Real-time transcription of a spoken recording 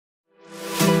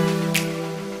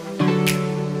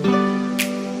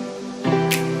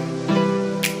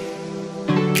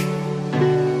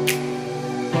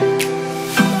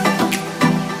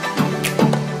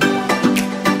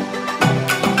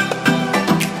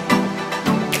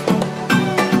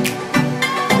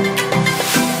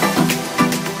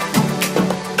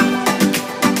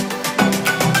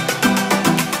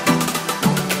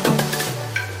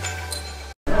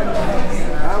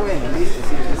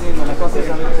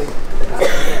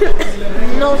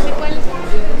No sé cuál.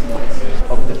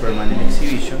 Of the permanent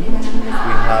exhibition,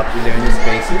 we have 11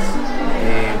 spaces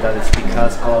that speak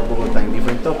us about Bogota in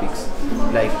different topics,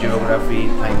 like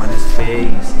geography, time and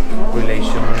space,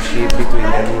 relationship between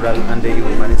the rural and the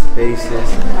urban spaces,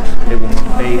 the woman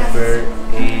paper,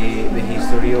 the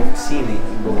history of cine in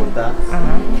Bogota,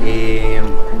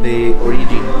 the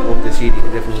origin of the city,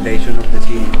 the foundation of the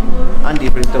city, and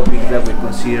different topics that we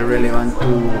consider relevant to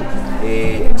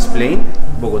explain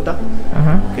Bogota.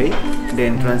 Okay, the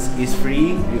entrance is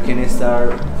free. You can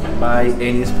start by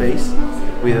any space.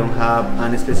 We don't have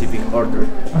any specific order.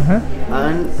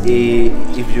 And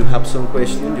if you have some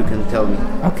question, you can tell me.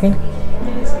 Okay.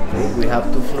 Okay, we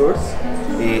have 2 floors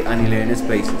and 11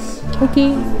 spaces.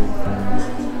 Okay.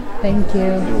 Thank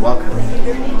you. You're welcome.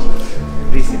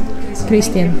 Christian.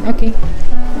 Christian. Okay.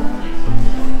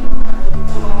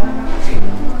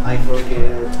 I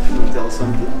forget to tell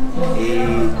something.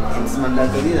 It's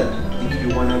mandatory that if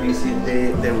you want to visit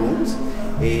the rooms,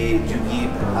 you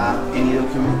give any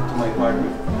document to my partner.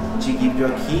 She gives you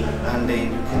a key and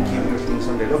then you can keep your things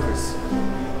on the lockers.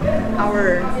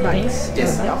 Our bags?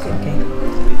 Yes. Okay. Okay.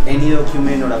 Any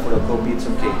document or a photocopy, it's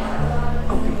okay.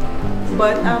 Okay.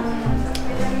 But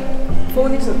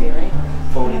phone is okay, right?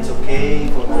 Phone, it's okay.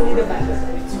 Only the bag.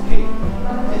 It's okay.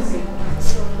 Yes.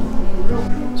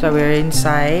 So we're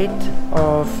inside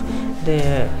of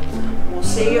the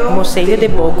Museo de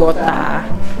Bogota.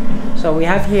 So we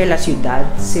have here La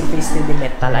Ciudad Silvestre de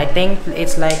Metal. I think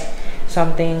it's like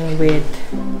something with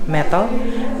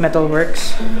metal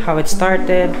works, how it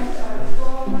started.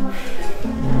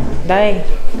 Dai,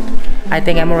 I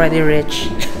think I'm already rich.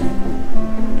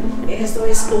 Esto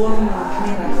es horno,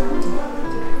 mira.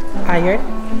 Iron.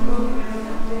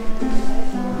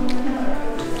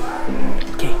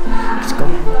 Okay, let's go.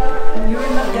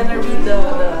 You're not gonna read the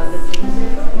thing.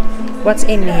 What's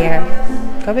in here?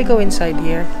 Can we go inside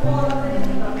here?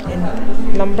 In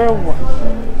number 1.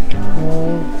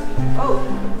 Oh,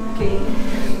 okay.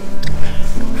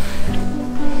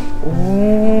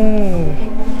 Oh.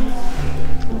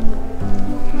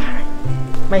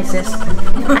 My sister.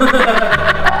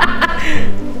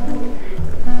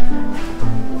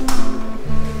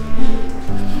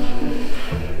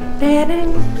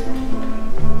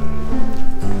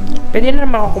 Pwede na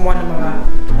naman ako kumuha ng mga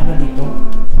ano dito,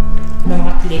 ng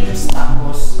mga clips,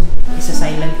 tapos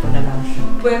isa-silent ko na lang siya.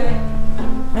 Pwede.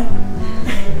 Ay.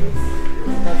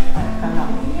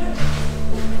 Kala ko.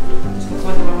 Mas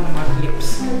kukuha naman ako ng mga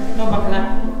clips. No,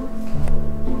 bakla.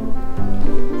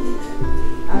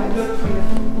 I'll do it for you.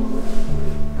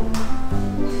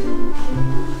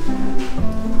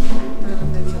 Meron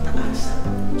din sa taas.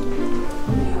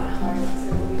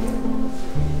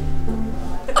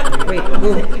 Wait,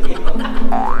 go.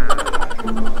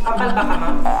 Papalba ka,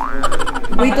 ma'am?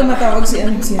 Wait, tumatawag si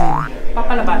Anxian.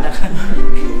 Papalabada ka.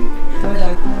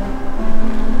 Tawag.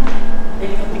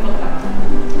 Ikot-ikot lang.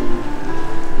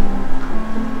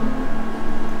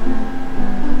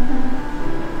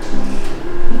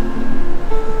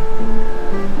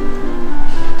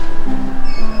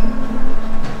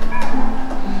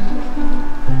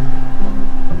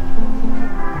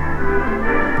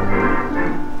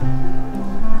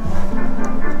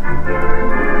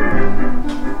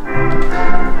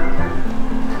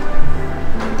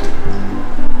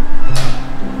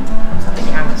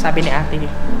 Sabi ni ate,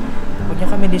 huwag niyo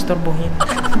kami disturbuhin.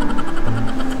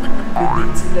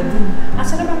 Bidin sila dun.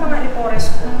 Asa naman mga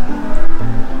ipores ko?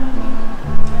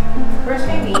 First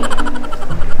maybe,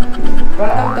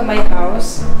 welcome to my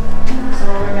house. So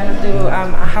we're gonna do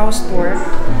a house tour.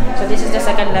 So this is the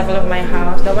second level of my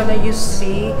house. The one that you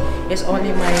see is only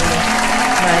my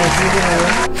living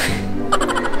room.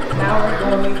 Now we're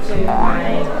going to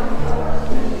my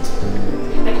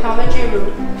technology room.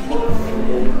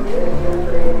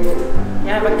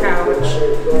 You have a couch,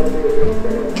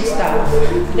 stuff.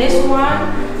 This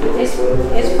one is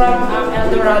from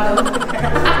El Dorado.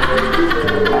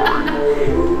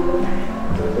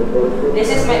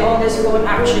 This is my oldest phone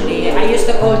actually. I used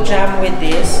to call Jam with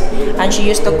this, and she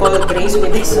used to call Grace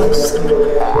with this also.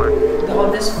 The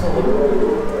oldest phone.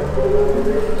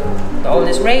 The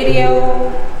oldest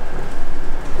radio.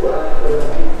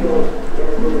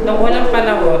 Noong walang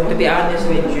panahon, to be honest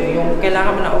with you, yung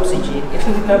kailangan mo ng oxygen,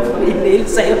 hindi na po inhale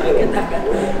sa'yo agad-agad.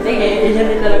 Sige, yan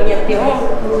din na lang yan, tiyo.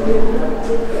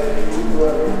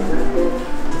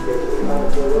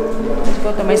 Let's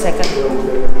go to my second room.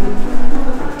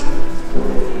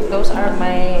 Those are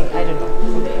my, I don't know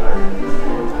who they are.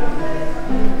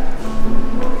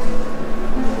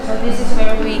 So this is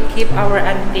where we keep our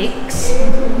antiques.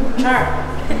 Char.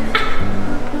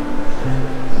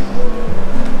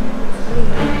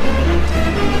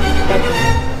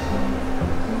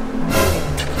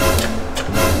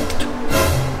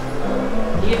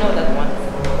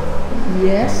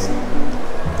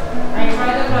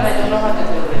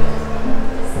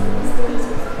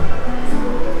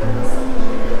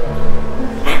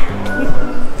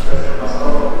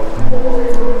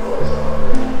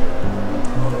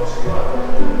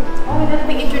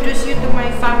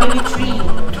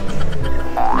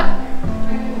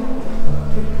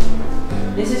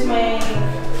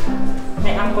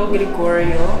 Uncle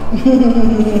Gregorio.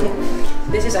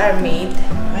 This is our maid.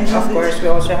 Of course,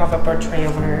 we also have a portrait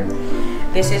of her.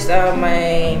 This is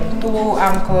my two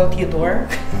Uncle Theodore.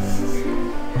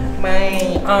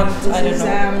 My aunt, I don't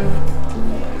know.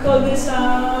 Call this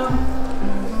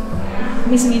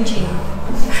Miss Minchin.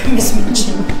 Miss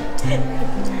Minchin.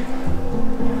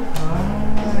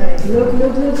 Look.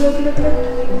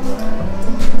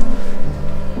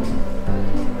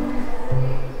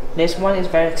 This one is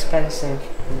very expensive,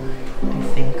 I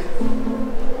think.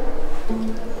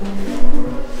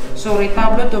 So,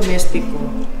 retablo domestico.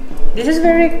 This is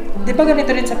very, di ba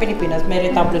ganito rin sa Pilipinas, may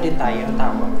retablo din tayo, ang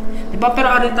tawag. Di ba, pero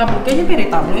ang retablo, kaya yung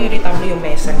retablo yung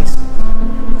mesa mismo.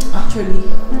 Actually,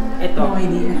 Ito. no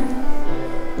idea.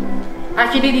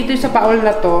 Actually, dito sa baul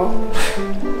na to,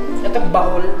 itong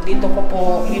baul, dito ko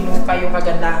po hinuka yung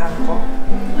kagandahan ko.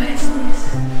 What is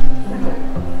this?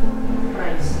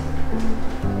 Price.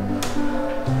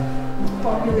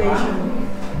 Population.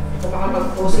 Kung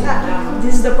makapag-post ka na.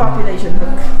 This is the population.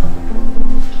 Look.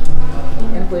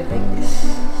 And put it like this.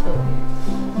 So,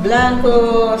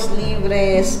 blancos,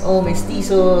 libres, o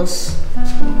mestizos,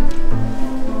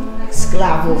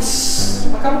 esclavos.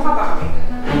 Magkamukha ba kami?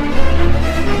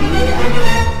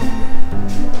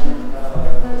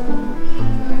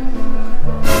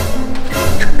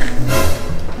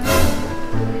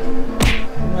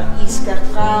 Mga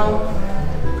iskakaw.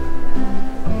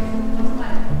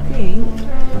 Okay.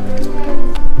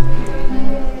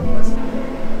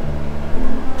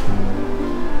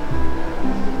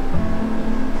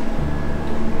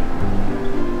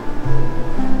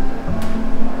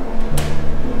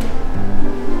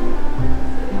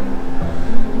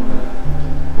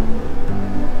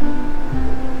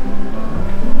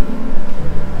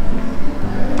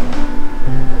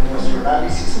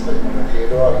 Análisis pues, me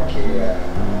refiero a que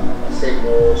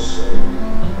hacemos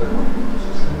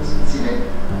cine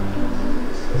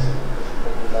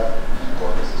popular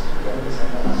con los estudiantes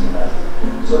internacionales.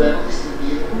 Solemos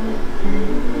distinguir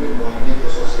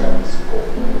movimientos sociales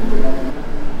como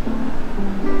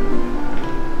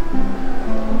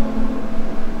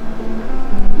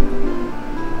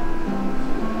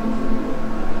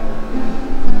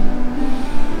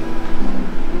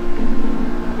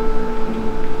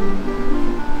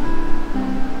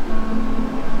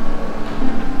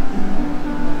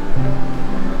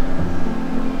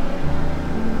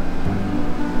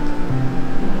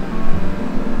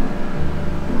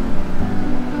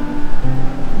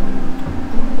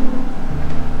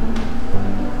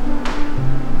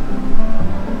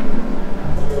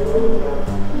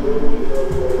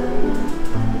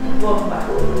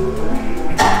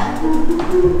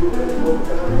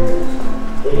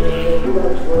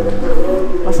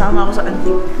Pasama ako sa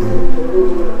antique.